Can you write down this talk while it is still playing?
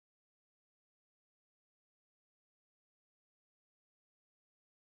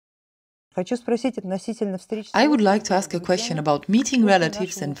I would like to ask a question about meeting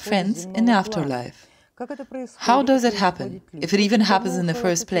relatives and friends in afterlife. How does it happen, if it even happens in the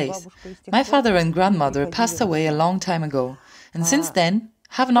first place? My father and grandmother passed away a long time ago, and since then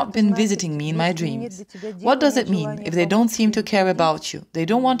have not been visiting me in my dreams. What does it mean if they don't seem to care about you? They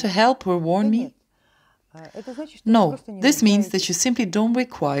don't want to help or warn me? No, this means that you simply don't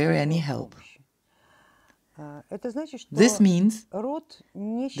require any help. This means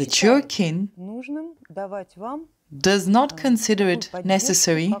that your kin does not consider it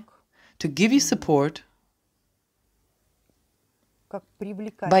necessary to give you support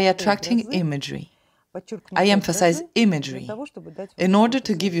by attracting imagery. I emphasize imagery, in order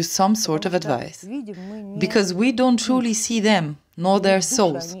to give you some sort of advice, because we don't truly see them, nor their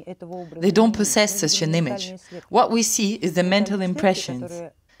souls. They don't possess such an image. What we see is the mental impressions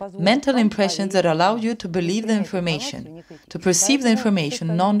that allow you to believe the information, to perceive the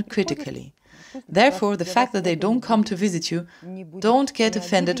information non-critically. Therefore, the fact that they don't come to visit you, don't get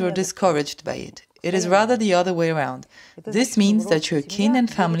offended or discouraged by it. It is rather the other way around. This means that your kin and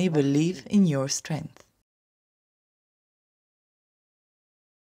family believe in your strength.